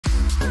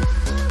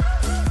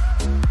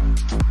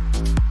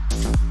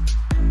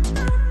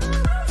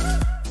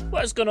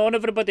What's going on,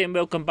 everybody, and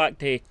welcome back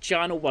to the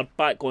channel. We're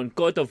back on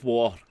God of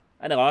War.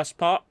 In the last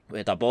part, we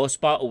had a boss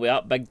battle with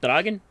that big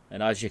dragon,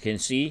 and as you can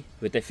see,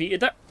 we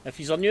defeated it. If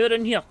you're new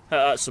in here, hit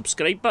that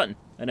subscribe button,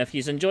 and if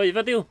you enjoy the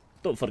video,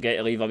 don't forget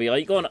to leave a wee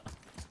like on it.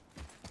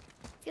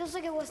 Feels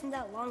like it wasn't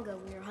that long ago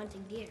we were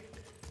hunting deer.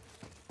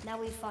 Now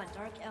we fought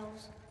dark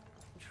elves,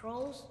 and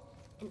trolls,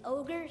 and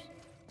ogres,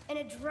 and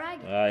a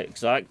dragon. Right,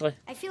 exactly.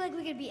 I feel like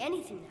we could be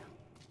anything now.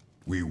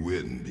 We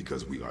win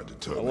because we are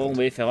determined. A long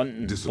way for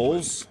hunting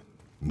bulls.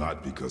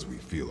 Not because we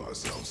feel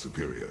ourselves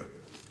superior.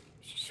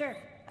 Sure,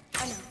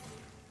 I know.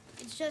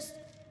 It's just,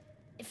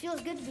 it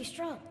feels good to be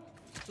strong,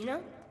 you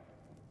know?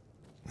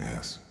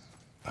 Yes,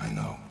 I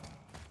know.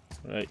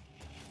 Right.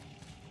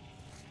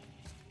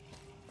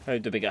 How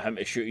do we get him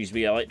to shoot his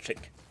wee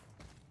electric?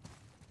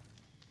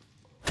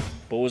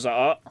 Bows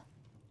at that.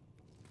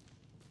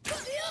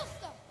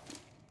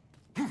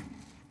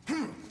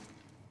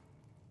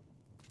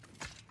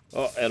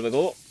 Oh, there we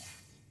go.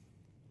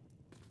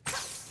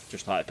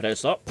 Just had to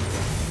press up.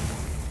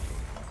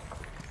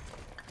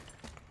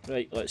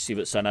 Right, let's see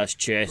what's in his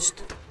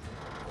chest.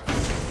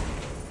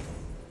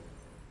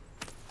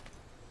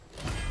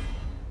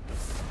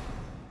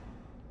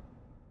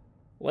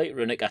 Light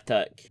runic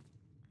attack.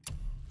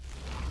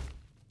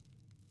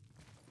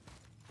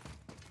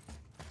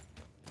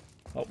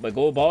 Up we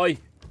go, boy.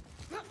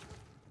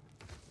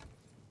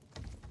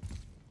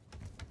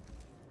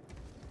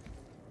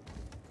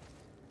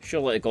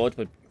 Surely to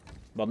God,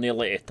 we're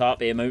nearly to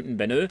top A mountain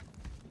by now.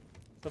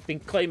 We've been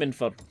climbing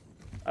for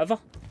ever.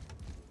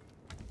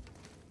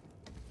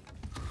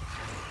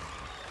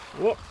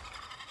 Whoa.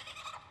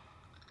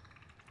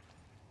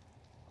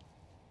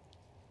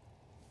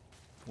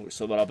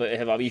 Looks like we're about to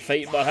have a wee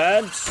fight in our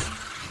hands.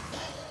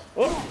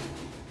 Oh!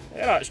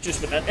 Yeah, that's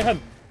just went into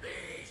him.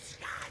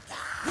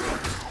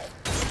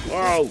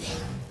 Wow!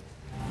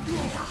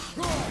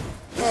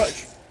 Oh,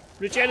 it's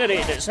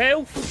regenerated its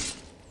health.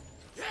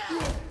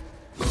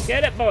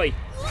 Get it, boy!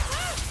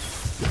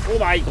 Oh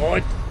my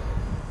God!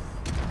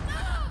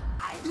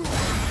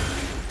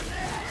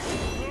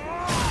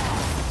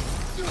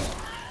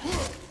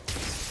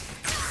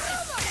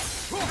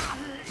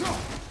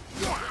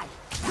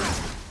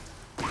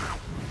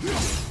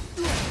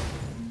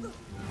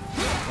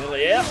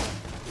 Yeah.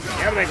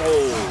 There we go.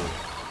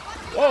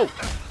 Whoa.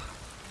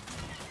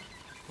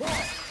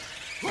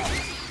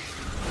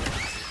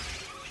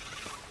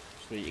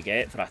 That's what you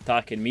get for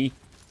attacking me.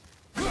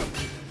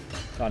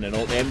 Can't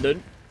knock them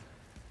down.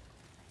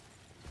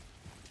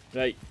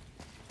 Right.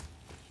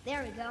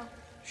 There we go.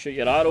 Shoot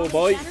your arrow,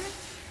 boy.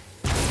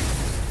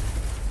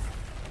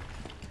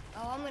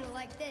 Oh, I'm gonna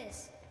like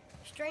this.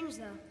 Strange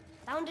though.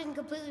 That one didn't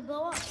completely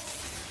blow up.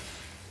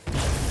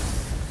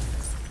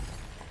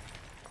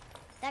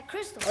 That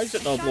crystal. Why is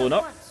it not blown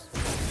up?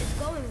 It's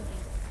glowing again.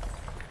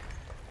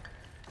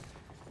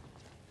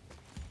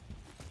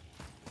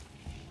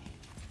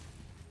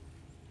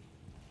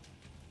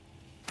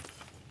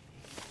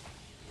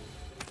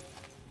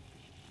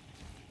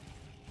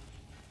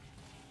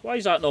 Why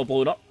is that not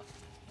blown up?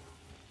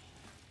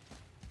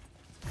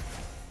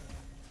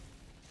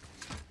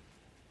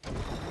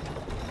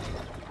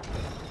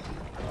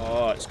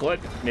 Oh, it's got.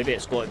 Maybe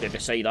it's got to be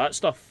beside that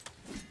stuff.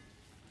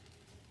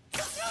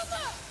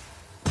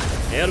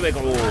 There we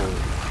go.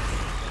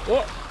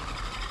 Oh.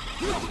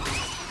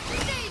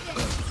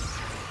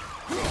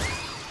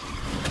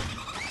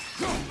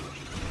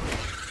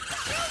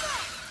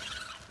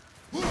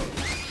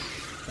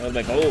 There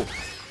we go. Do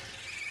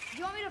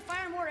you want me to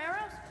fire more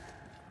arrows?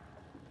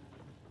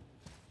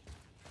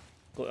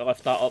 Got to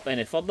lift that up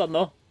any further,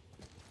 no?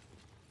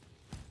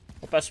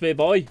 Up this way,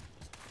 boy.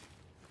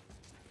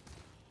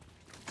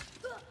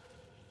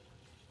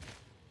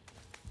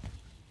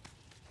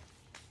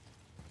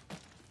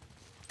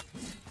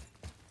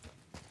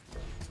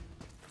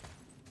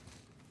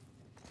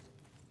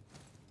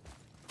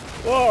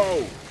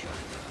 Whoa!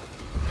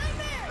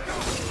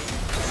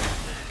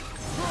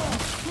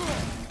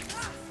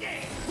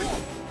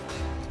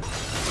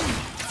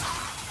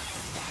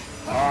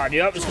 Oh, I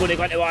knew it was going to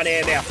go into one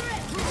area.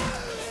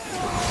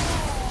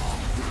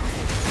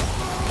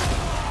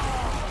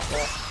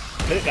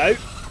 Look out.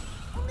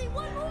 Only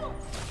one more.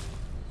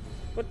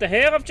 What the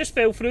hell? I've just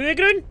fell through the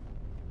ground.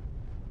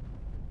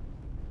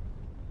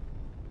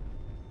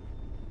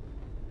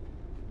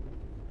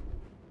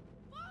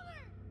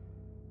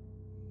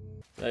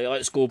 Right,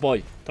 let's go,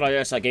 boy. Try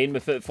this again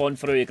without falling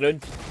through the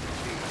ground.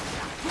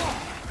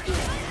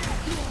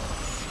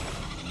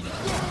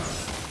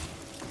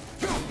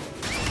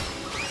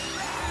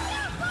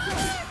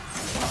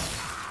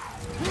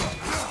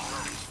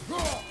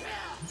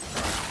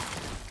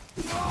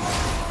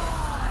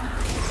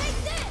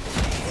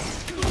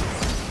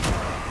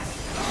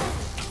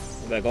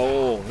 There we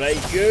go.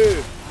 Right,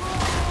 you.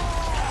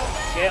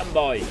 Get him,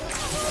 boy.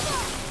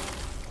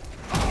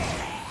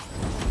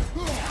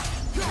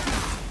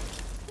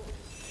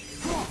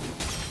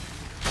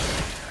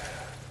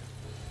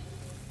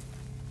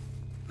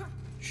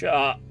 Shut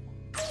up.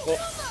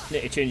 Oh,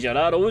 need to change your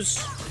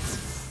arrows.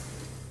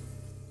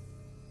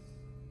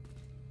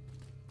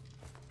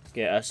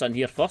 Get us in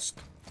here first.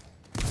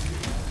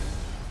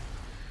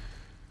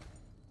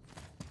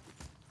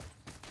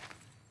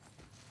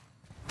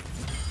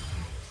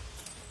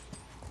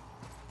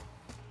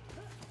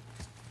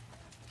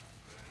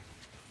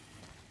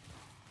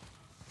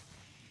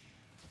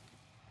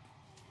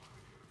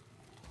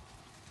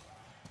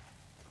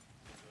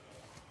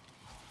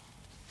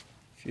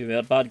 Few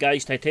more bad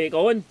guys to take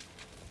on.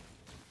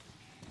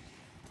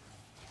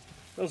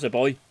 There's the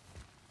boy.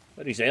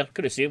 There he's there.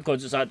 Couldn't see him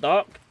because it's that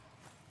dark.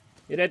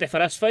 You ready for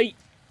this fight?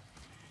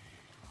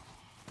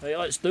 Right,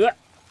 let's do it.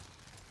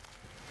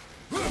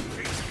 Right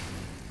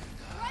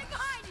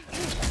behind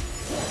you.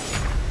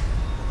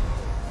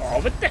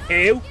 Oh, what the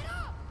hell?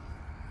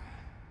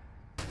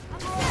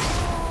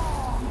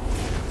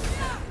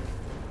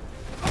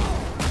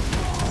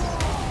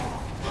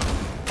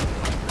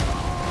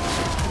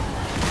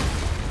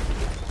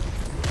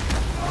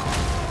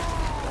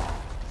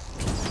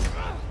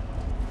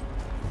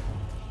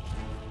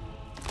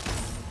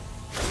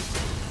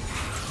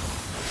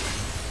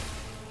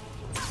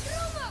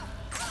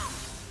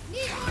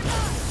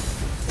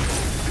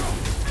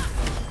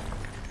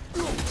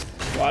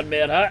 One more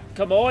hit,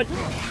 come on.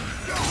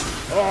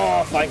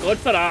 Oh, thank God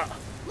for that.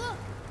 Look,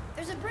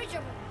 there's a bridge over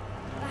there.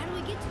 But how do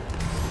we get to it?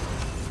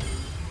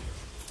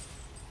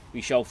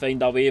 We shall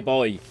find a way,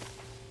 boy.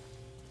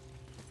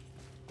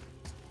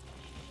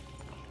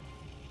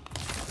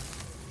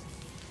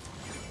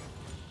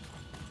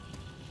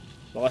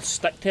 Well, let's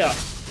stick to it.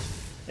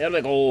 There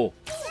we go.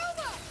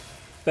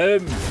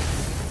 Boom.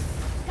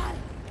 Got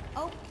it.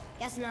 Oh,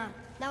 guess not.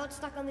 Now it's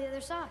stuck on the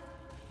other side.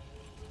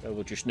 Well,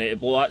 we'll just need to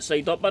blow that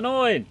side up and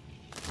on.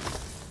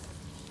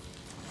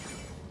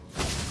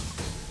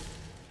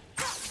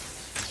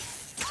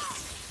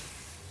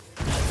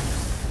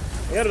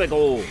 There we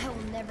go. I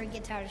will never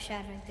get tired of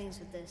shattering things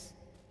with this.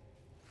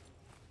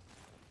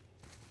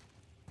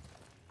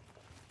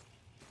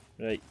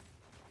 Right.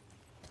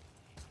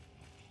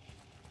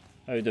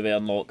 How do we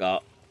unlock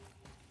that?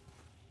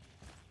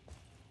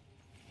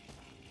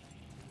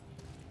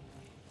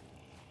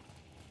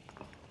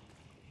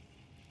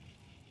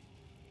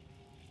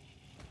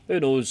 Who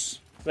knows?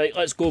 Right,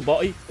 let's go,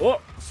 buddy. Oh,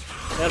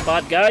 they're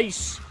bad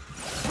guys.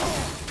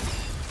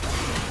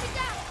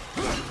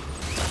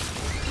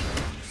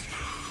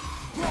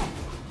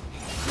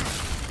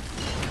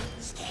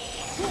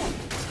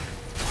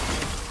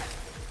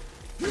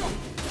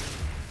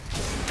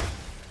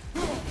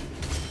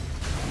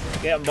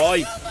 Get him,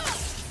 boy.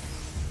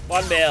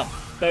 One there.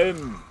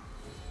 Boom.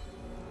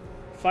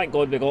 Thank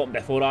God we got him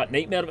before that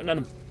nightmare went in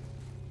him.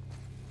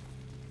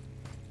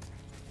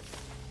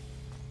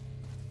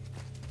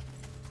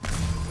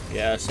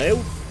 Yes,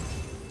 health.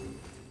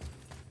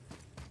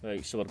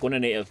 Right, so we're going to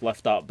need to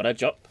lift that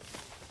bridge up.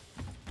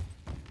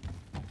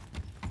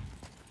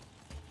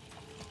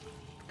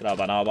 Grab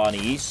an one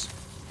of these.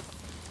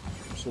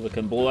 So we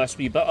can blow this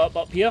wee bit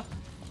up here.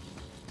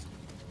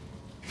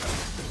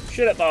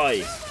 Shoot it,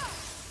 boy.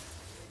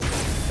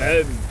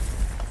 Boom.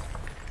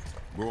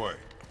 Boy,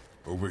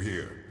 over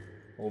here.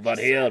 Over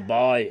here,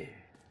 boy.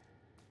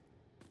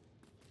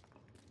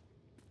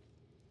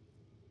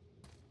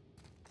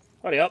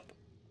 Hurry up.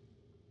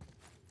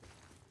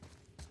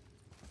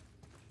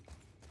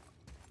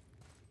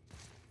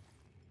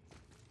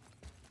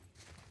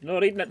 You're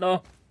not reading it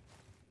now.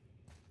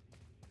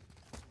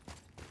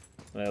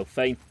 Well,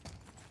 fine.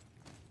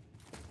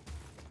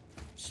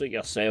 Suit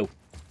yourself.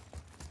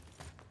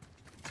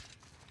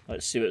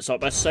 Let's see what's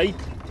up this side.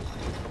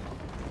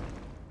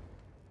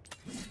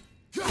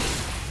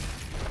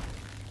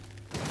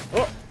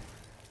 Oh!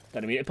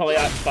 Didn't mean to pull the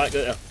axe back out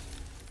there.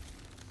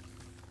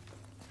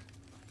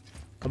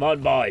 Come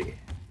on, boy.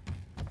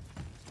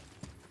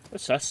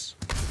 What's this?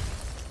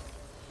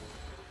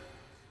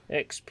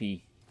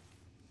 XP.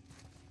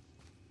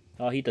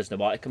 Oh, he doesn't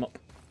want to come up.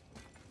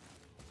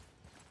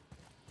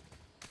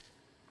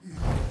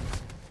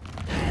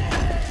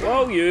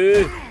 Whoa,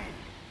 you!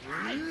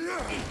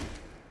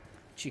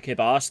 Cheeky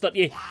bastard,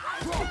 you.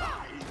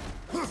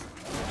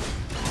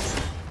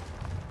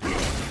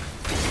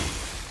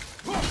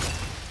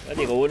 There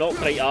you go,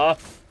 knock right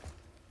off.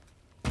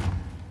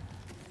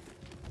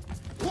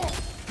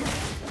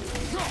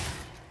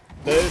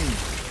 Boom.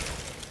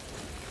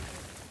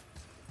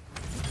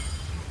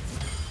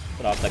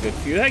 Grabbed a good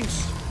few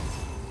things.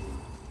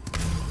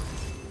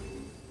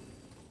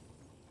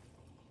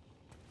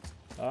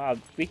 Ah,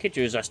 we could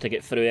use this to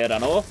get through here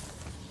and all.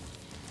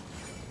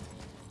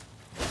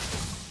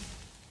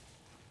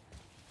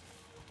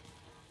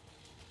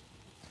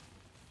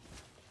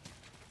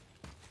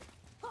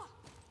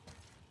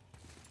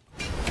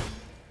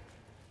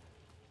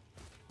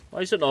 Why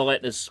is it not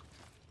letting us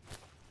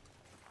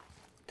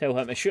tell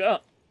him to shoot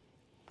it?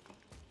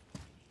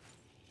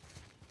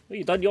 What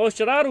you done? You lost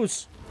your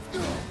arrows?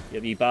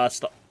 You wee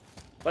bastard.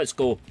 Let's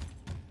go.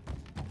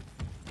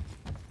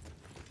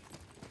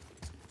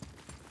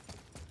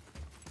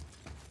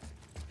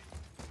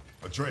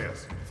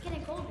 Atreus. It's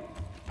getting colder.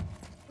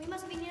 We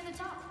must be near the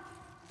top.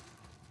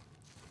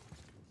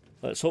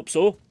 Let's hope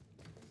so.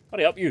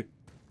 Hurry up, you.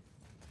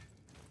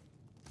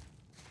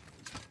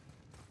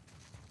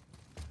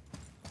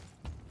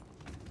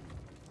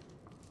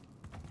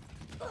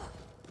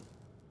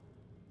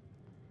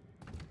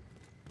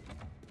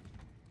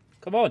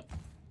 Come on.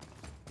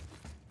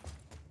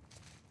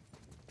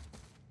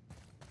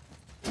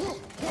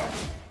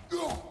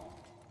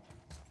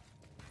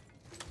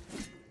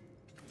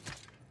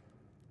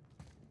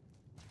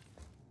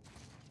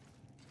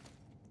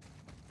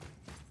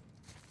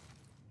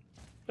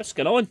 What's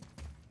going on?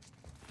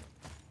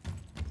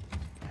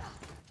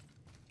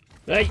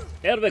 Right,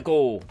 there we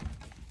go.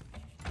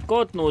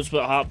 God knows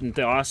what happened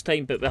the last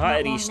time, but we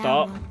had to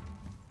restart.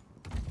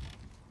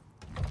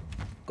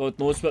 God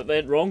knows what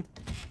went wrong.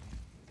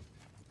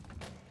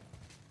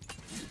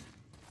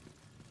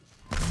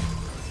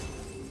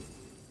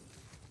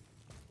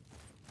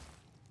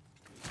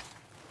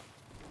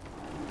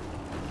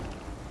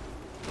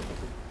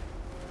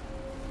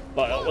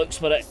 But it looks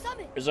for it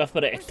as if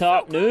we're at a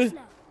tap now.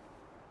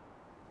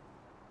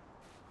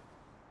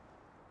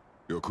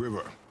 Your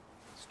quiver.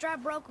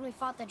 Strap broke when we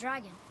fought the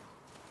dragon.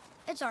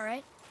 It's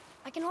alright.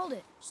 I can hold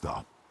it.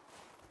 Stop.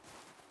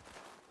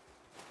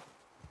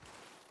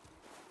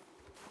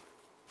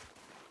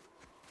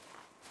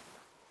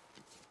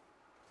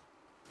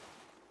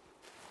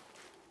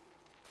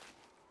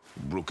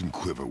 Broken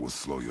quiver will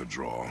slow your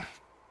draw.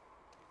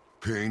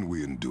 Pain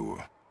we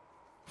endure.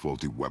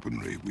 Faulty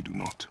weaponry we do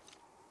not.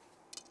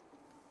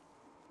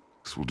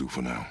 This will do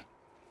for now.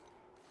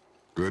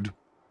 Good?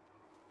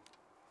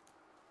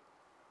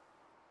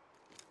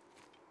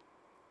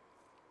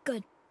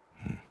 Good.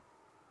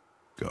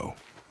 Go.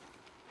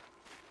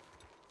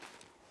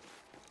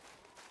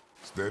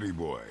 Steady,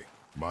 boy.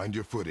 Mind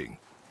your footing.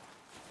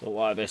 Don't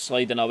want to be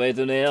sliding away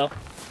down there.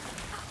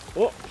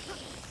 Oh!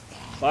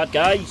 Bad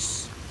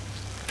guys!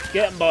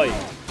 Get him, boy!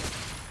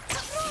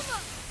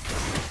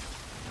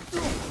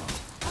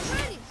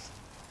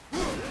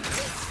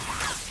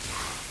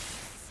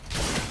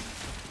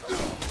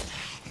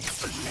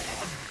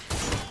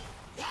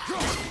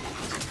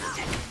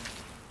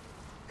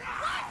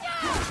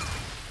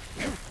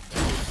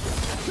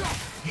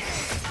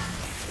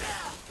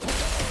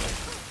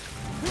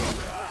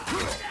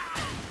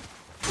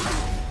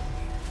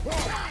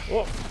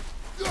 Oh.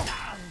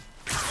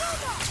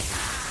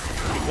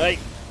 Right.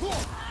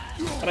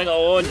 Bring it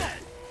on.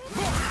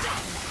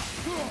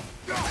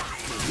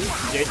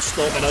 You ain't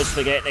stopping us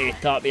from getting to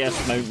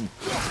Tapias Mountain.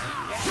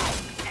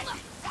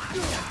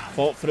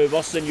 Fought through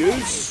worse than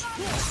yous.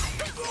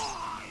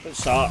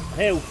 What's that?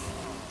 Health.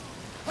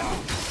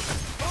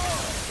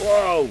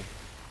 Whoa.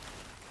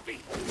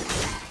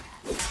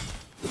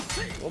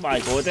 Oh my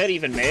god, they're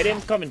even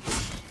Miriam coming.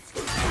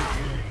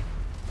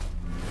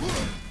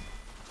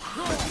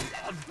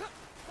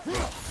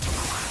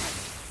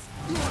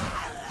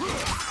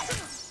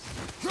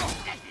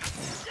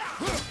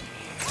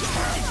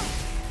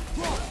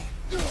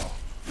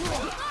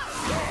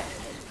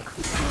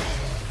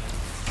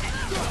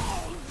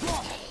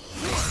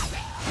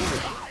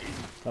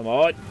 Come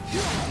on.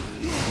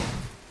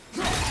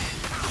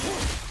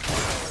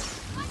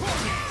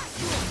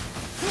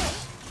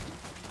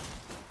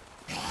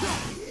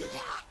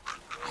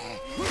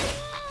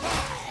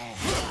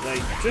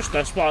 Right, just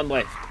this one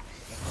left.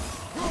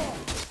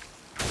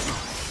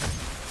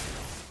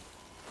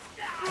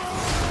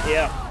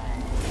 Yeah.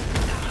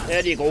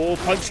 There you go,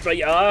 punched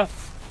right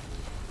off.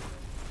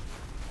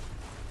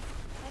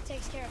 That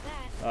takes care of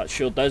that. That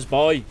sure does,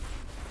 boy.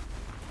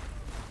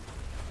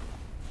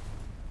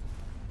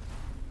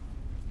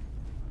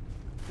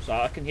 What's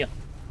that I can hear?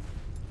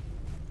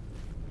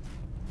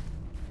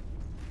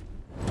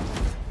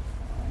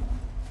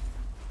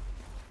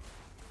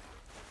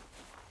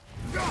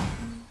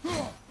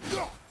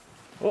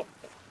 Oh,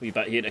 wee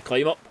bit here to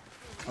climb up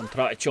and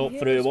try to chop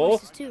through the wall.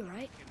 Too,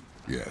 right?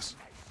 Yes.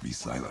 Be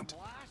silent.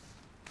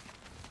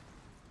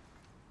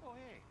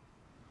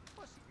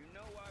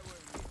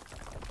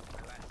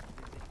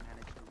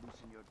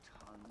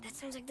 That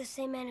sounds like the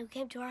same man who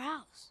came to our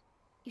house.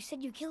 You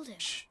said you killed him.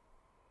 Shh.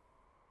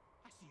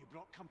 I see you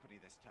brought company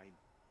this time.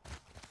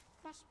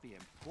 Must be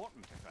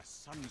important if the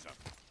sons of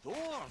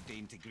Thor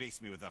deign to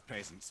grace me with their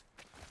presence.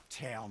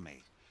 Tell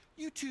me,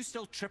 you two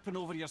still tripping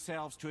over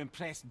yourselves to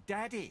impress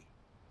Daddy?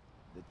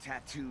 The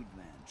tattooed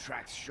man.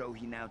 Tracks show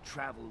he now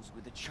travels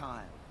with a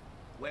child.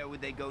 Where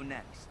would they go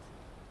next?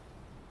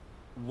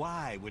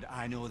 Why would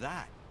I know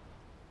that?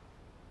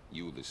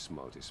 You're the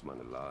smartest man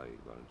alive,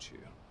 aren't you?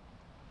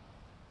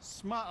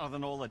 Smarter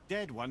than all the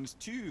dead ones,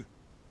 too.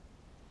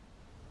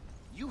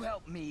 You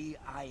help me,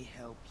 I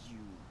help you.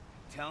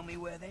 Tell me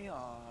where they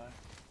are,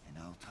 and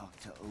I'll talk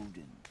to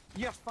Odin.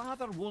 Your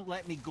father won't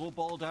let me go,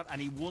 Balder,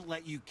 and he won't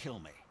let you kill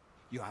me.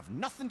 You have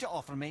nothing to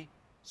offer me,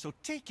 so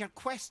take your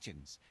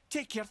questions,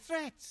 take your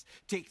threats,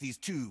 take these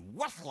two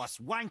worthless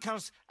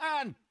wankers,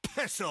 and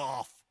piss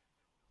off!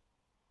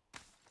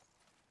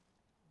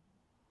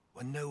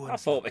 When no I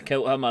one's thought we looking,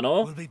 killed him and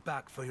all. we'll be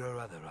back for your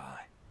other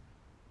eye.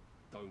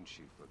 Don't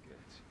you forget,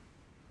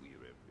 we're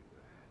everywhere.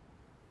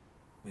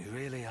 We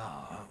really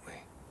are, aren't we?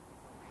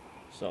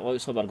 So it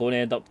looks like we're going to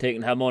end up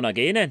taking him on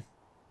again then.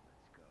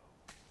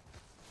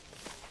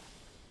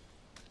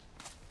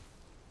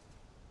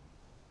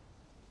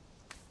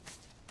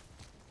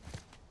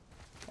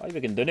 What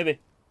we can do maybe?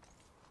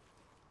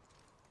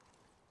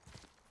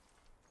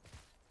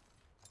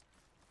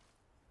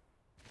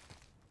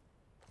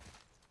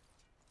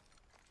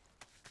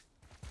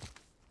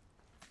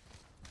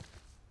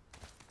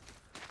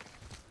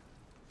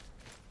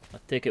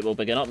 Take it we'll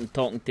begin up and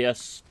talking to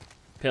this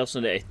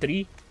person at a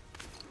tree.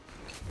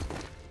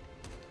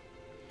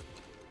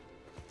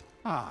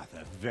 Ah,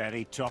 the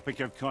very topic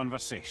of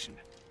conversation.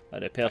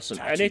 Or a person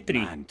in a Tattooed tree.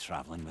 man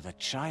traveling with a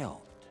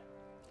child.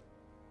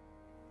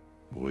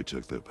 Boy,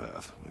 check their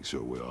path. Make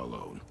sure we're all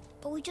alone.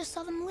 But we just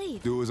saw them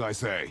leave. Do as I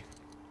say.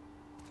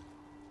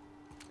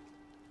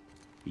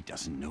 He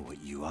doesn't know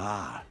what you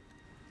are.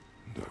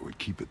 And I would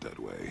keep it that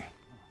way.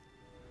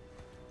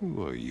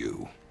 Who are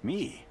you?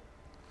 Me?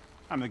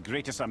 I'm the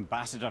greatest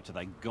ambassador to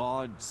the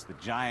gods, the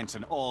giants,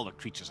 and all the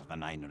creatures of the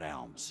Nine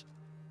Realms.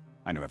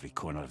 I know every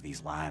corner of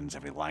these lands,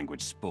 every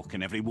language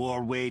spoken, every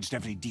war waged,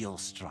 every deal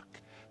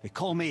struck. They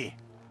call me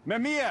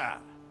Mimir,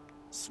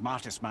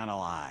 smartest man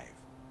alive.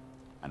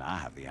 And I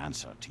have the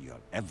answer to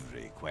your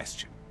every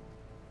question.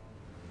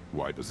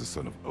 Why does the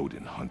son of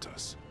Odin hunt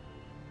us?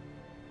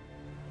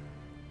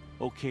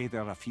 Okay,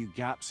 there are a few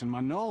gaps in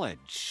my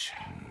knowledge.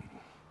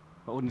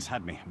 But Odin's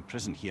had me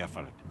imprisoned here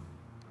for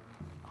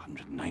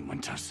 109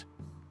 winters.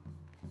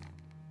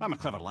 I'm a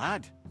clever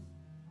lad.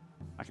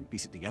 I can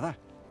piece it together.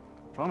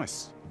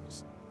 Promise.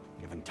 Just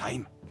given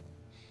time.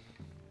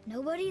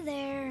 Nobody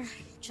there,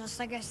 just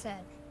like I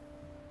said.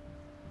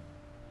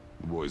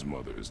 The boy's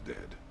mother is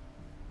dead.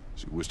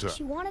 She wished her...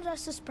 She wanted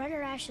us to spread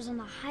her ashes on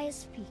the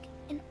highest peak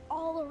in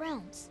all the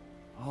realms.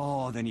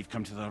 Oh, then you've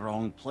come to the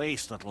wrong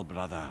place, little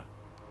brother.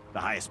 The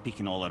highest peak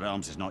in all the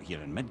realms is not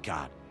here in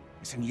Midgard.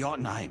 It's in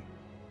Jotunheim,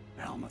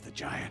 realm of the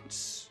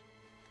giants.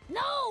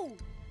 No!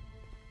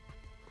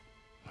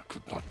 That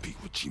could not be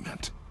what she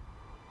meant.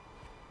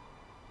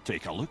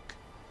 Take a look.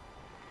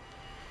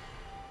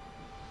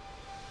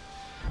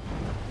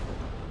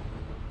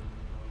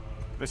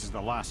 This is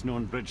the last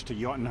known bridge to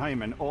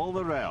Jotunheim in all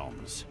the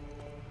realms.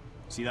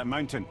 See that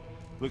mountain?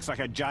 Looks like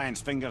a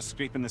giant's finger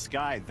scraping the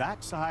sky.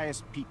 That's the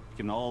highest peak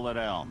in all the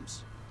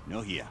realms.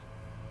 No here.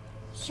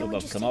 So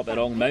we've come up the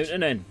wrong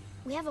mountain then.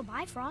 We have a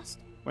Bifrost.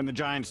 When the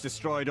giants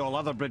destroyed all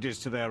other bridges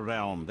to their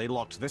realm, they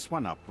locked this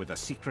one up with a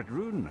secret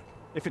rune.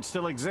 If it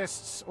still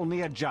exists,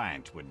 only a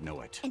giant would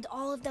know it. And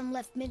all of them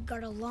left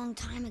Midgard a long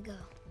time ago.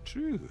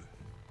 True.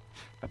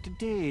 But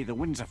today, the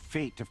winds of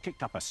fate have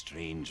kicked up a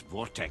strange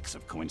vortex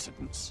of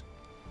coincidence.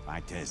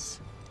 Fact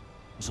is,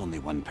 there's only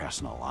one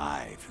person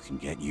alive who can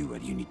get you where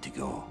you need to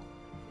go.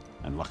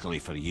 And luckily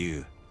for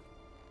you,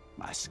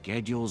 my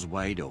schedule's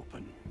wide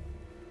open.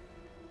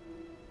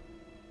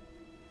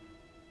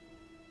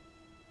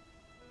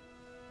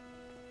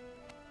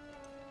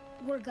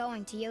 We're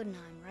going to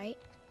Jotunheim, right?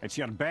 It's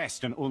your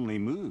best and only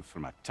move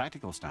from a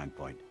tactical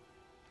standpoint.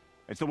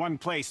 It's the one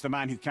place the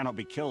man who cannot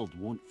be killed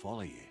won't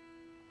follow you.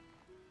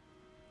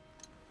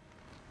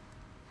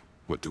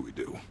 What do we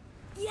do?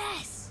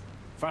 Yes!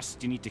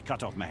 First, you need to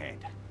cut off my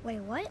head. Wait,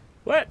 what?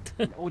 What?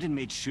 Odin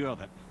made sure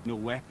that no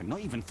weapon, not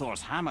even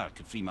Thor's hammer,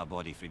 could free my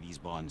body from these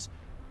bonds.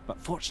 But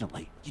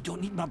fortunately, you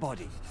don't need my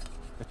body.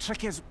 The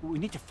trick is, we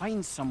need to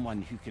find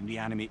someone who can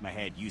reanimate my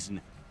head using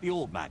the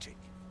old magic.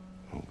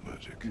 Old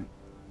magic.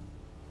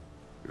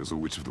 There's a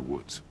witch of the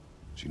woods.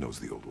 She knows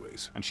the old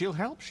ways. And she'll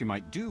help. She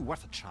might do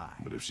worth a try.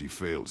 But if she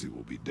fails, he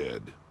will be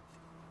dead.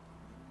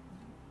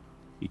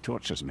 He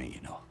tortures me,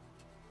 you know.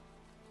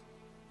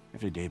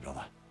 Every day,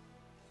 brother.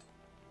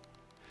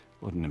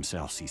 Odin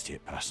himself sees to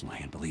it personally,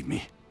 and believe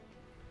me,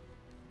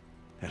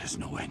 there is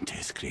no end to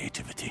his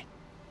creativity.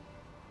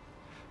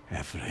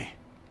 Every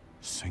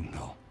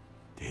single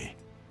day.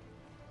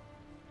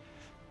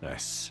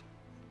 This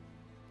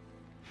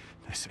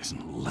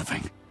isn't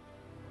living.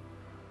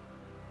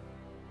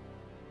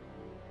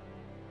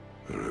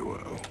 Very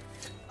well.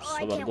 Oh, So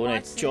I we're can't going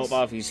watch to chop this.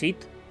 off his head,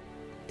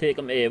 take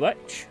him to a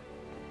witch.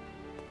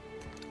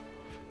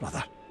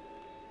 Brother,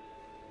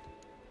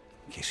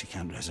 in case you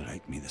can't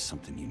resurrect me, there's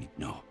something you need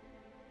to know.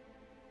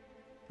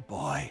 The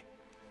boy,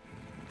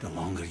 the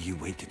longer you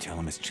wait to tell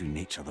him his true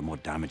nature, the more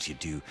damage you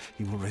do.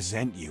 He will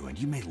resent you, and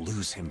you may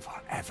lose him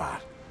forever.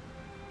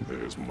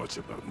 There's much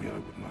about me I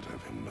would not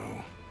have him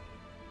know.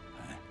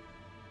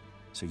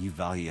 So you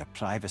value your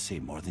privacy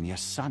more than your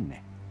son, eh?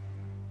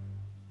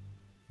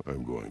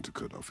 I'm going to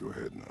cut off your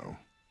head now.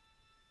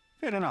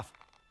 Fair enough.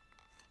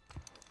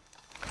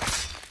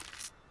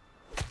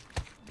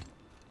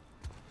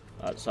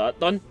 That's that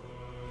done.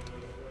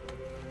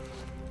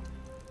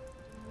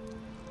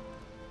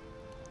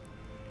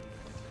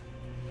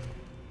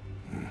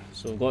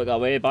 So we've got to go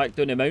away back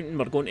down the mountain.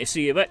 We're going to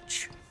see a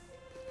witch.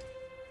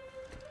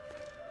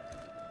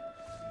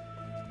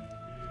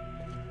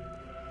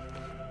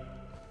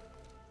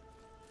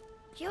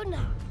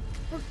 Jotunheim.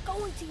 We're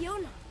going to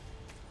Jotunheim.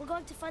 We're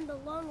going to find the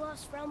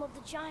long-lost realm of the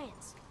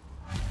giants.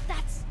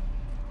 That's...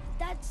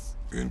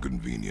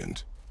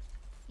 Inconvenient.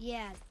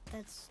 Yeah,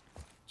 that's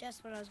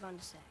just what I was going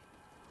to say.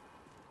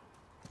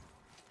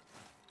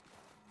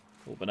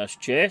 Open this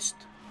chest.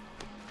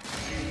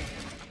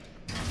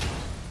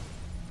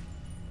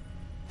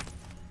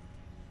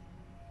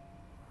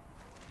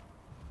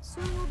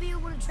 Soon we'll be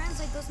able to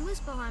translate those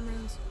Muspelheim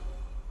runes.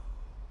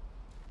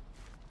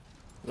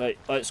 Right,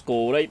 let's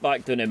go right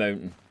back down the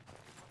mountain.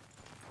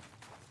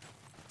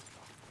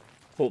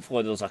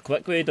 Hopefully there's a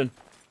quick way down.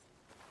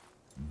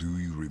 Do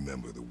you remember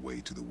remember the way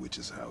to the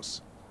witch's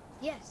house?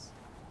 Yes.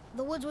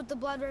 The woods with the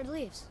blood-red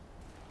leaves.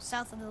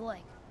 South of the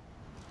lake.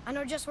 I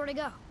know just where to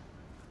go.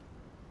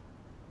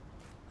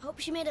 Hope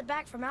she made it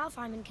back from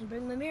Alfheim and can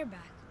bring Mimir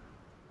back.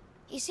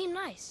 He seemed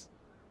nice.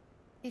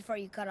 Before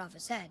you cut off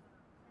his head.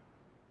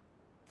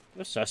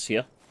 What's this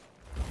here?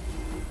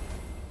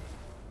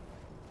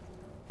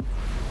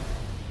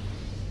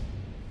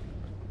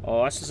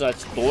 Oh, this is a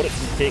door that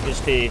can take us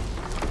to the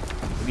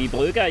wee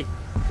blue guy.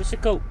 What's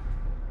it called?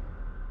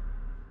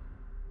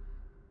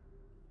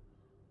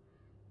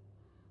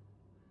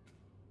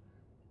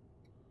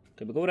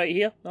 Can we go right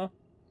here? No?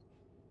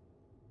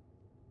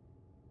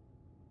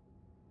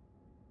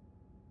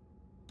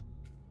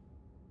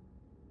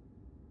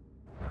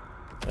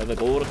 There we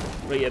go,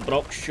 right at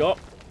Brock's shop.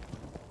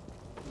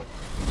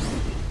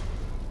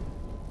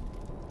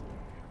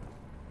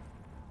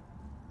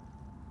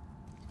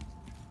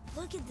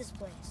 Look at this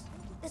place.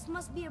 This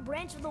must be a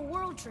branch of the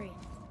World Tree.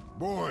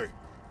 Boy,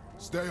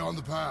 stay on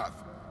the path.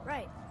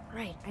 Right,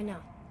 I know.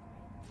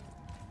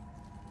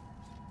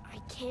 I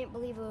can't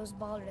believe it was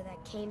Baldur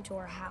that came to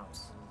our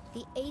house.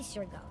 The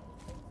Aesir god.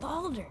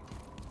 Baldur!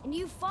 And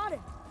you fought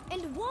him,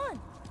 and won!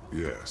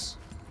 Yes.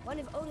 One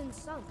of Odin's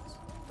sons,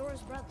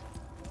 Thor's brother.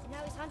 And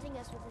now he's hunting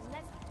us with his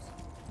nephews.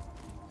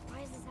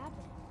 Why is this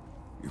happening?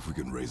 If we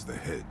can raise the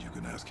head, you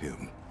can ask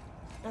him.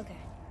 Okay.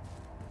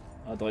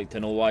 I'd like to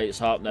know why it's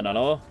happening, I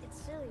know.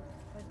 It's silly,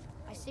 but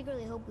I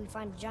secretly hope we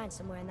find a giant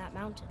somewhere in that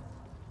mountain.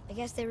 I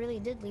guess they really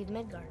did leave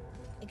Midgard,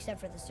 except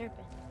for the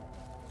serpent.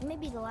 He may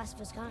be the last of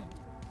his kind.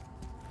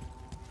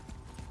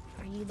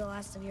 Are you the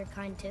last of your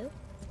kind too?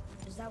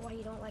 Is that why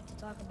you don't like to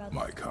talk about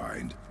My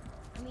kind?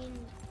 I mean,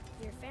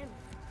 your family.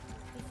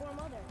 Before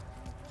Mother.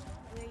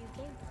 Where you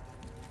came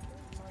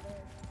from. Mother,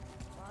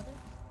 father?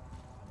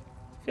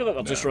 I feel like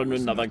we're just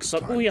running Now in a is big not the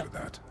circle time here. for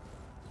that.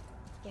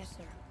 Yes,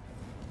 sir.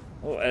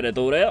 Oh, in a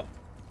door there.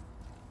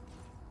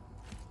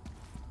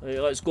 Right,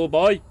 let's go,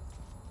 boy.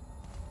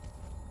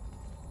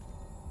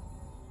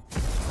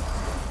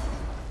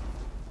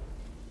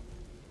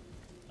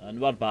 And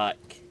we're back.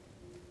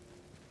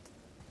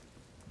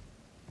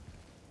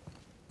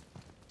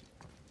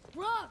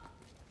 Rock!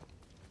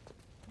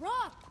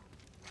 Rock!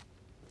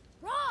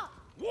 Rock!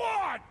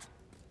 What?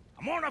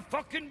 I'm on a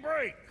fucking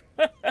break.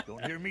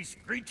 Don't hear me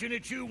screeching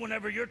at you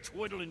whenever you're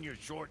twiddling your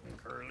short and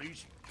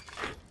curlies.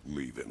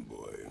 Leave him,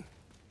 boy.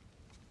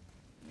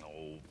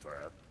 No,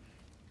 Pat.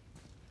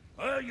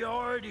 Well, you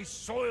already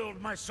soiled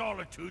my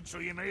solitude, so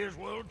you may as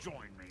well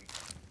join me.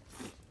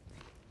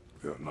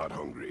 You're not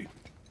hungry.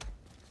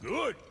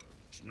 Good.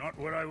 It's not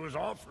what I was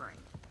offering.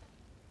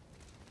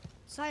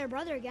 Saw your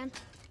brother again.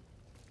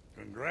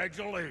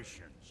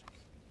 Congratulations.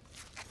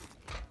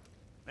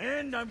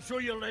 And I'm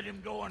sure you'll let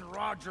him go and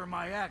roger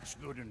my axe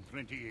good and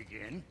plenty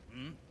again.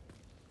 Hmm?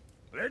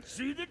 Let's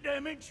see the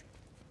damage.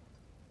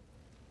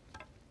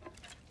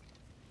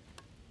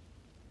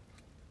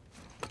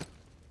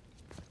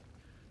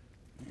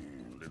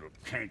 Little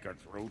canker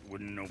throat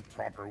wouldn't know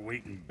proper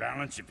weight and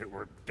balance if it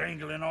were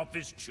dangling off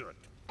his chut.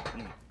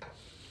 Hmm.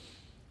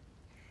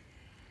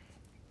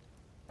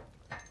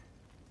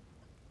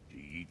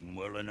 You eating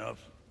well enough?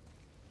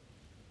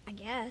 I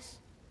guess.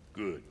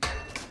 Good.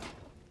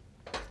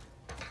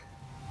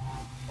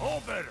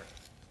 All better.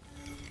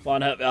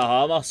 One hit with a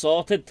hammer,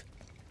 sorted.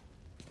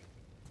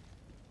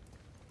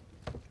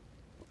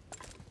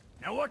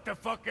 Now what the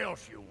fuck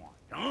else you want,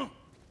 huh?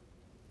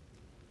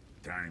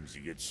 Times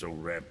he gets so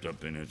wrapped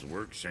up in his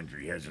work,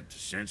 Sentry hasn't the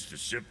sense to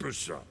sip or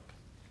sup.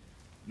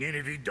 And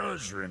if he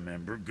does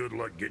remember, good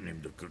luck getting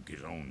him to cook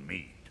his own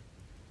meat.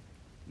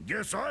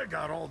 Guess I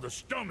got all the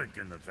stomach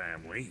in the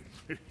family.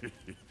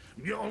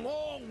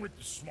 Along with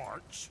the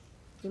smarts.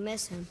 You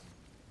miss him.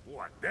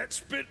 What, that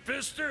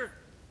spit-fister?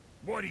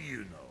 What do you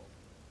know?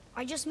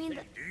 I just mean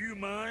that... Do you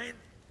mind?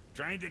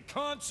 Trying to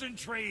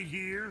concentrate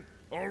here,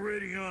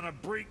 already on a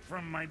break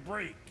from my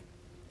break.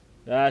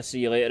 Ah, see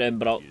you later then,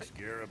 Brock. You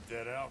scare up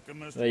that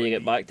alchemist. There you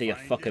get back to your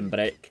find fucking him?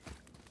 break.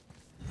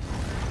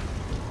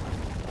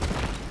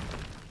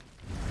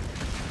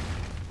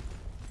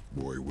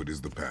 Boy, what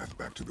is the path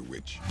back to the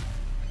witch?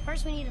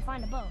 First we need to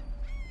find a boat.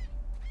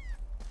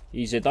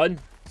 Easy done.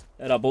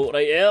 In a boat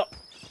right here.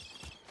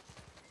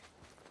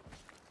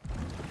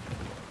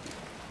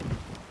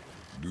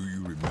 Do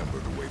you remember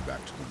the way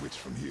back to the witch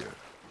from here?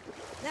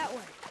 That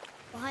way.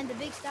 Behind the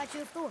big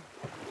statue of Thor.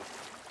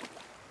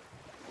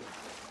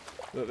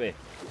 What way?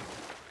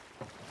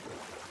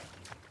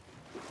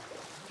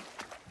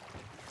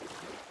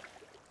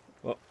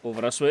 Oh,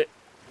 over this way.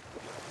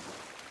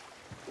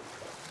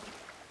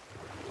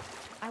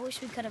 I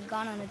wish we could have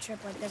gone on a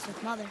trip like this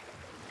with Mother.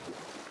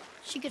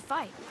 She could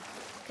fight,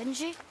 couldn't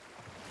she?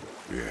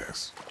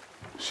 Yes.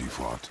 She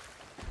fought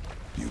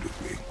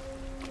beautifully.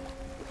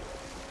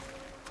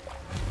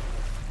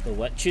 The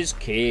Witch's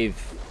Cave.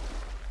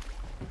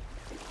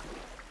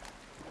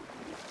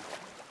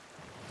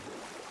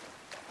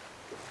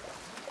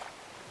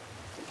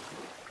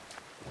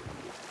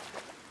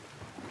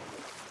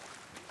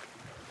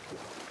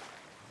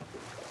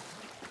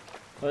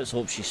 Let's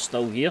hope she's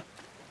still here.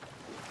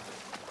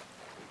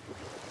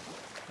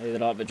 Either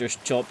that, but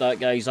just chop that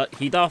guy's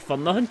head off for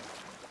nothing.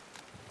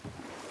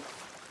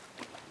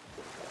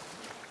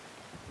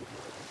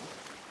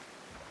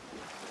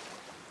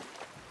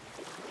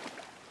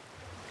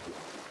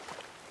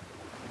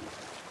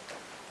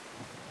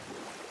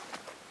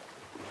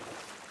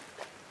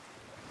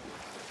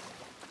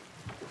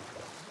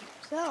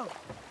 So,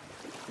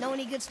 know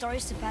any good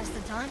stories to pass the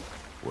time?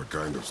 What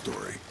kind of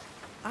story?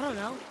 I don't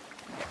know.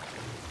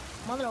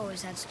 Mother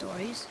always had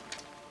stories.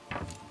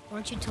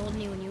 Weren't you told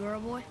me when you were a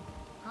boy?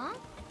 Huh?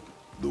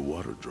 The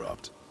water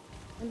dropped.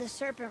 When the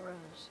serpent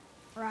rose.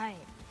 Right.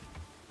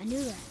 I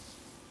knew that.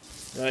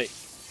 Right.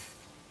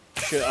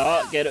 Shoot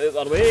her, get it out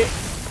of our way.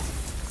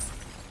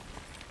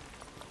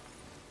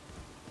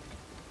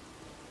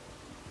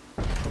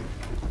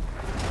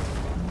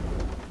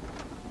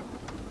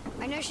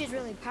 I know she's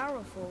really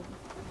powerful,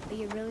 but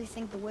you really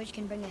think the witch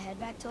can bring a head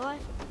back to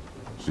life?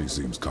 She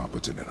seems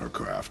competent in her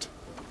craft.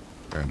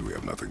 And we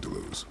have nothing to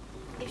lose.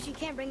 If she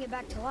can't bring it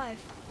back to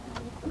life,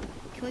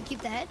 can we keep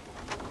the head?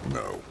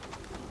 No.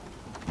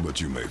 But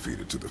you may feed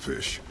it to the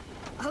fish.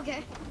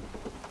 Okay.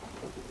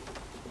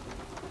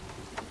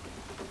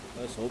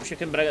 Let's hope she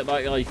can bring it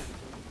back to life.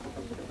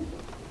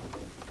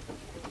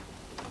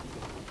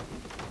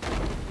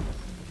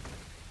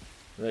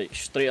 Right,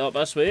 straight up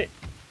this way.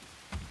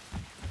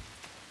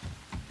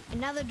 And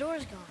now the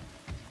door's gone.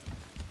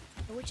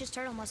 The witch's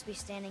turtle must be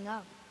standing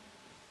up.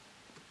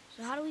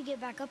 So how do we get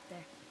back up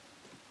there?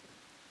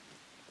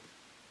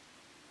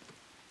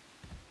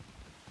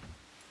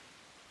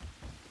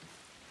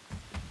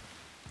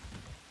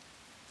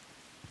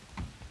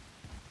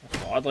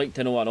 I'd like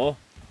to know, I know.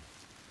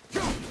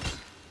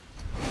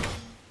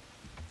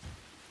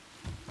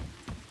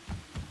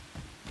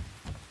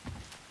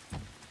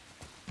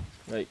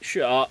 Right,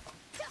 shoot up.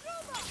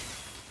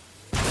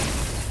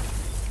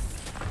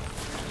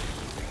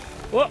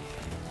 What?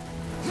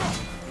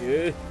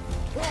 You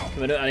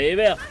coming out of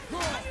anywhere?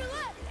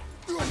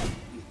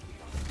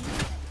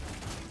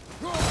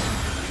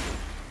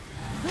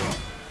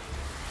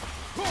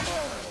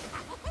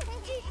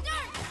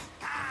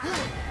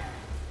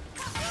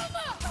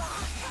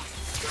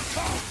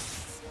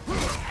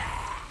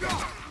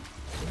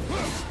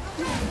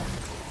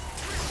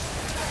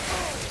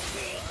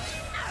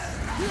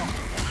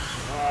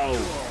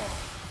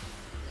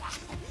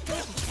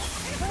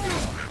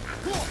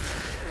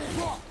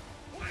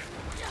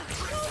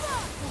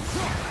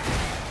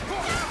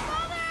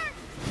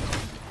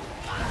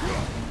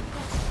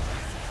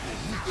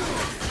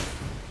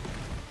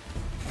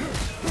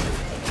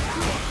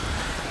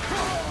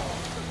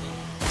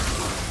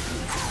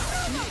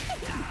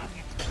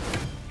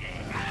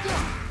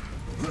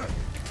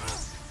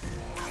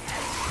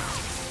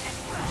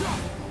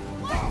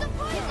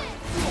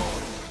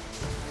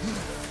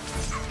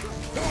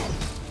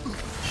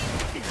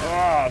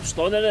 I'm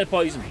stunned in the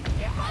poison.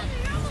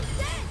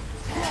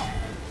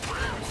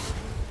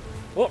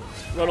 Oh,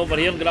 run over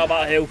here and grab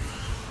that health.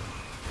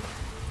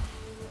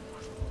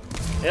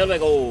 There we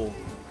go.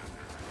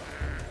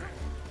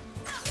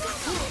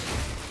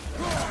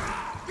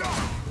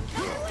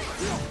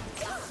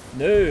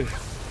 No,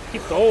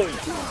 keep going.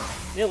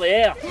 Nearly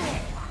there.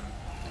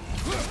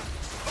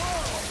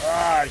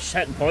 Ah, just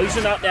hitting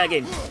poison up there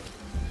again.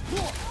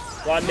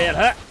 One more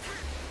hit.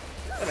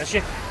 Finish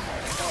it.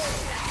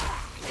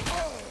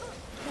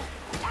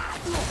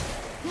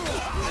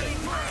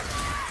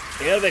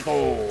 There we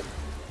go.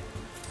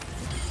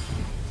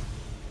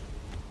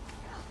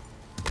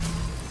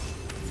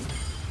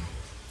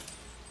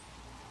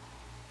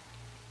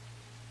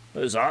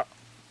 What is that?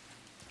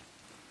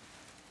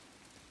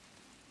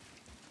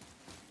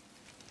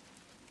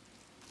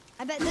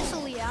 I bet this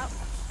will lead out.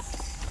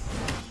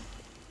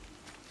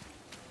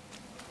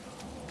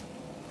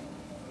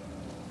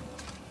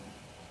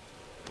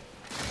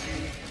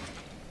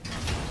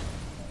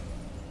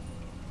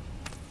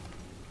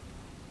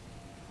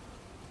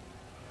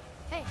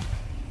 Hey,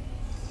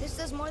 this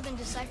does more than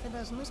decipher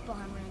those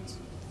Muspelheim runes.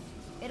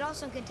 It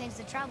also contains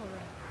the travel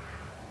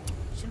rune.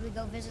 Should we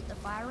go visit the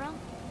fire realm?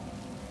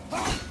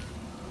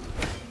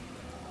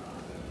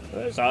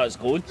 Where's that? It's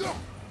going.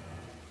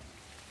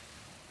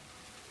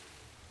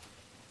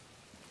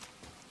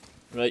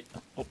 Right,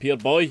 up here,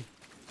 boy.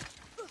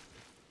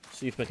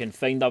 See if we can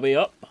find a way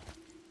up.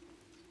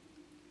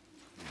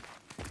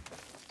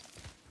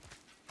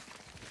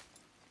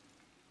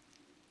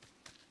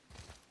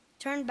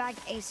 Turn back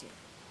Aesir.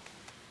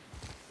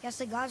 Guess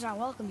the gods aren't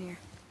welcome here.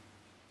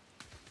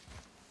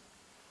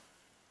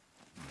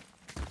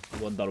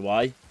 Wonder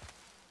why.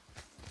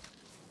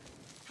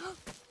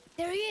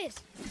 There he is.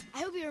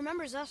 I hope he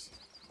remembers us.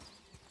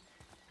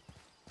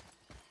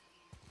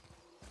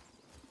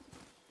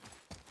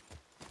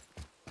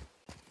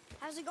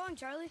 How's it going,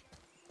 Charlie?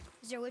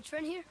 Is your witch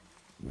friend here?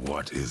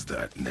 What is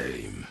that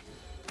name?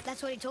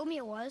 That's what he told me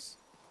it was.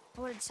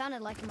 Or what it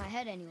sounded like in my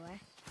head, anyway.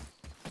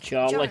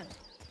 Charlie.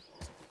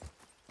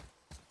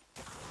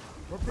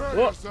 Prepare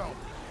yourself.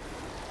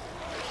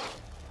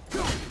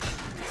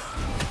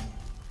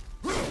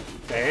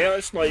 The hell,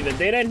 it's not even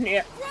there in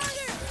here.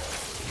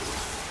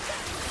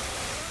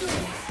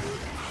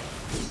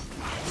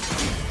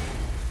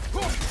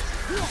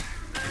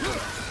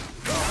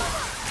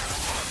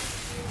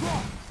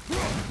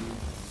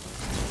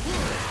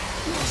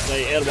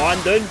 Right, air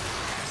one down.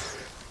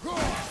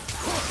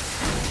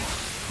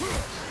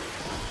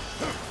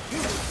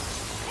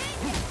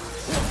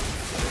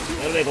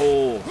 There we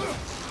go.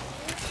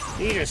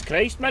 Jesus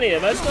Christ, many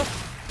of us.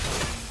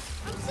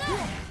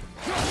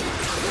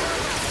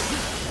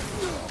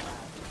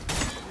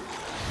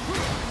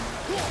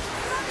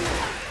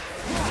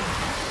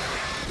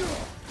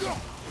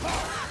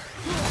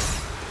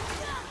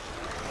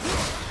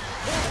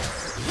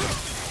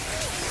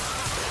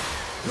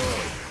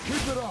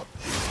 Keep it up.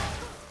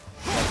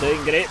 You're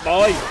doing great,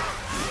 boy.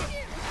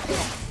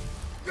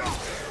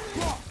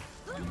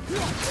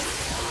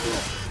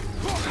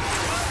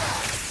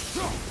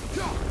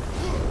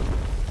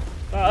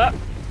 That.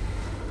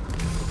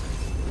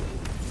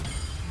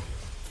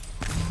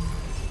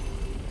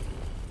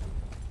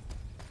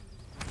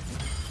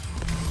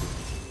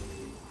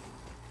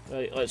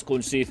 Right, let's go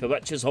and see if the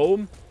witch is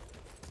home.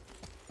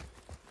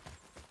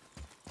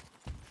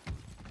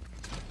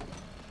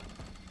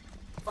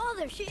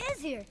 Father, she is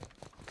here.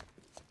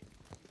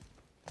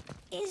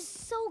 It's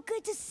so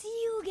good to see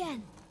you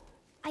again.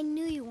 I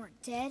knew you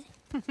weren't dead.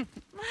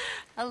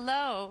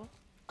 Hello.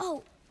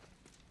 Oh,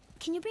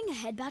 can you bring a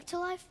head back to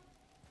life?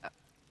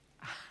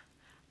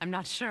 I'm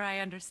not sure I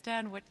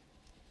understand what...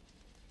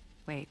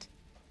 Wait.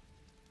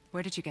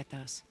 Where did you get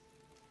those?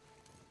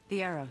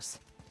 The arrows.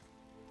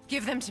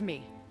 Give them to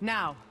me,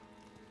 now.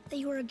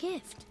 They were a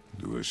gift.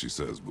 Do as she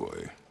says,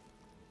 boy.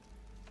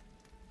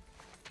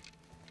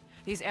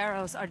 These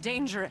arrows are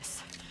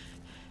dangerous.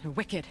 And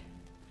wicked.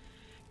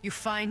 You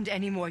find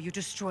any more, you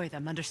destroy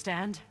them,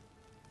 understand?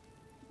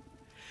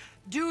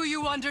 Do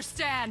you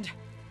understand?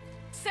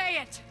 Say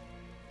it!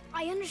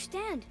 I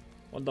understand.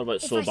 Wonder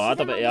what's If so I see bad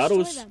them, about I'll destroy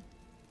arrows. them.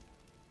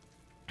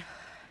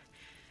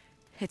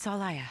 It's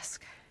all I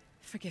ask.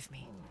 Forgive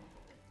me.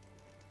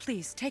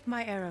 Please, take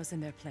my arrows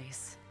in their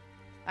place.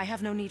 I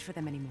have no need for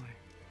them anymore.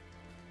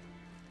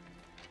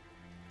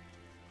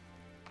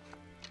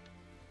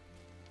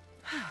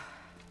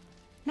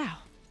 Now,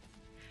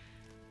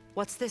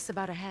 what's this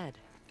about a head?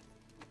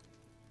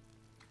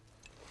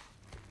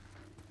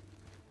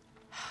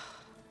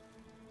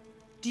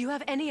 Do you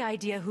have any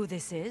idea who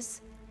this is?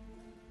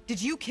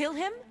 Did you kill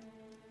him?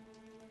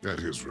 At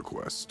his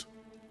request.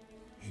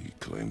 He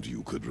claimed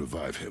you could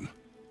revive him.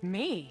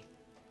 Me?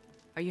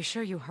 Are you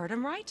sure you heard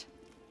him right?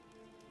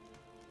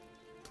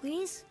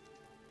 Please?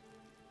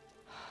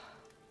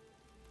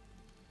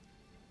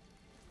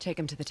 Take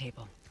him to the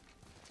table.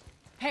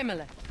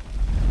 Hamlet.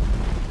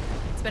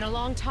 It's been a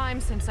long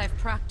time since I've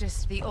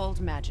practiced the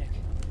old magic.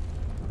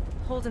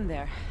 Hold him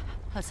there.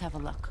 Let's have a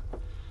look.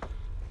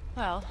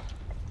 Well,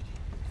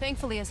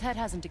 thankfully his head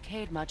hasn't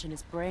decayed much and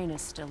his brain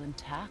is still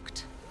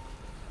intact.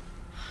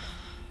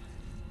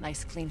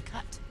 Nice clean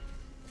cut.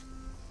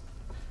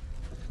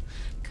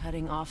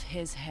 Cutting off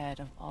his head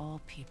of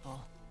all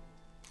people.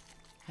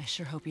 I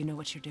sure hope you know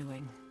what you're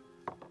doing.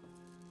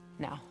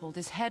 Now, hold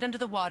his head under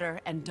the water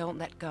and don't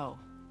let go.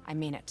 I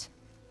mean it.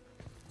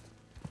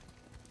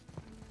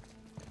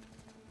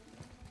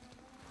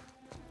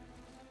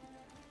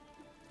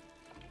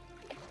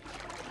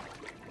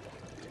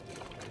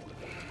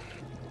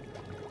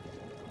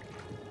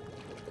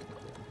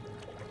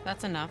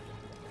 That's enough.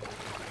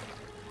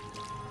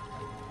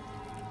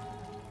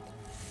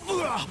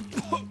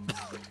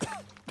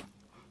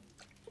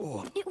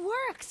 It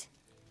worked!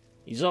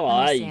 He's Let me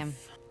alive. see him.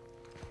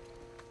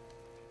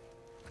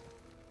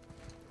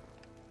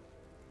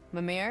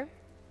 Mimir?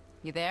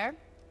 You there?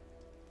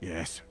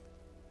 Yes.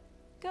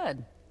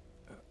 Good.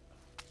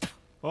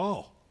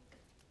 Oh.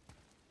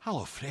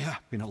 Hello, Freya.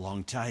 Been a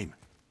long time.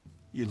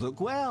 You look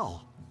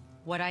well.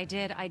 What I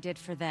did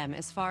for them.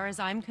 As far as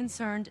I'm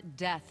concerned,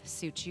 death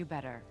suits you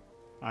better.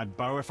 I'd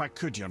bow if I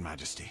could, Your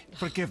Majesty.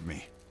 Forgive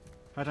me.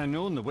 Had I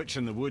known the witch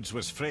in the woods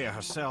was Freya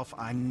herself,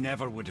 I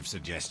never would have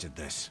suggested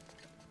this.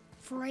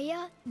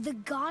 Freya? The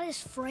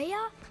goddess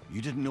Freya?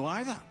 You didn't know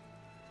either?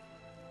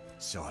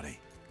 Sorry.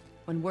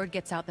 When word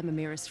gets out that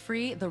Mimir is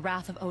free, the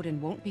wrath of Odin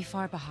won't be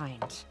far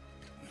behind.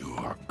 You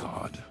are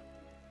God.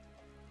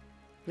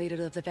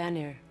 Leader of the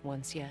Vanir,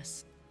 once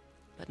yes,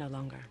 but no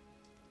longer.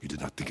 You did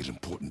not think it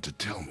important to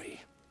tell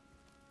me.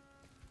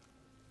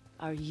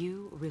 Are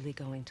you really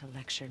going to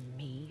lecture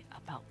me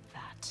about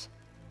that?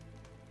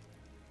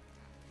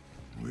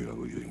 We are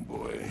leaving,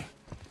 boy.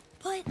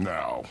 But...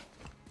 Now.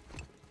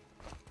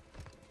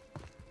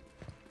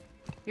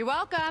 You're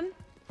welcome.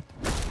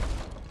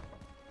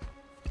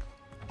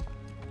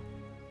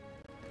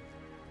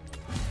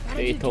 How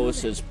did you do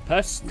Kratos that? is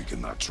pissed. We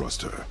cannot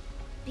trust her.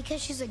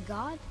 Because she's a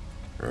god?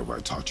 Have I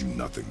taught you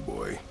nothing,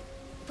 boy?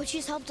 But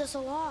she's helped us a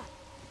lot.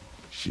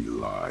 She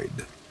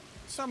lied.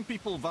 Some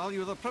people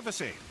value their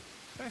privacy.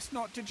 Best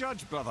not to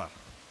judge, brother.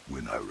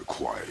 When I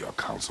require your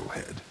council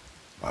head,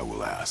 I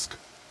will ask.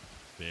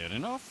 Fair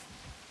enough.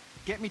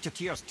 Get me to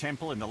Tyr's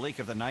temple in the Lake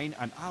of the Nine,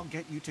 and I'll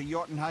get you to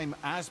Jotunheim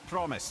as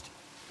promised.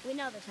 We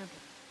know the temple.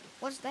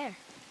 What's there?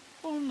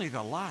 Only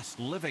the last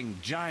living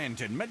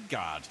giant in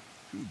Midgard.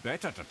 Who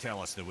better to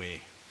tell us the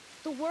way?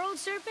 The world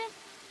serpent?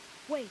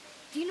 Wait,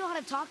 do you know how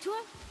to talk to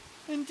him?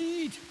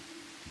 Indeed.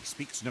 He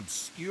speaks an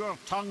obscure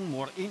tongue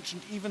more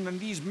ancient even than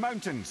these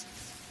mountains.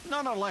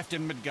 None are left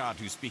in Midgard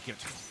who speak it.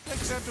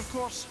 Except, of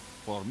course,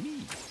 for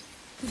me.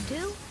 You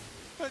do?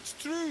 It's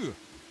true.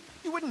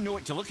 You wouldn't know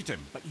it to look at him,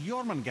 but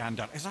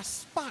Jormungandr is a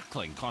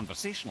sparkling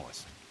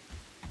conversationalist.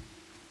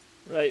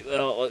 Right,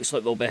 well, it looks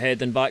like we'll be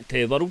heading back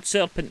to World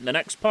Serpent in the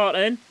next part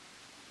then.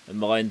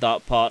 And we'll end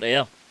that part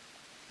there.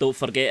 Don't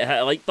forget to hit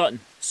the like button,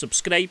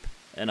 subscribe,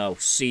 and I'll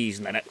see you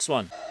in the next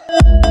one.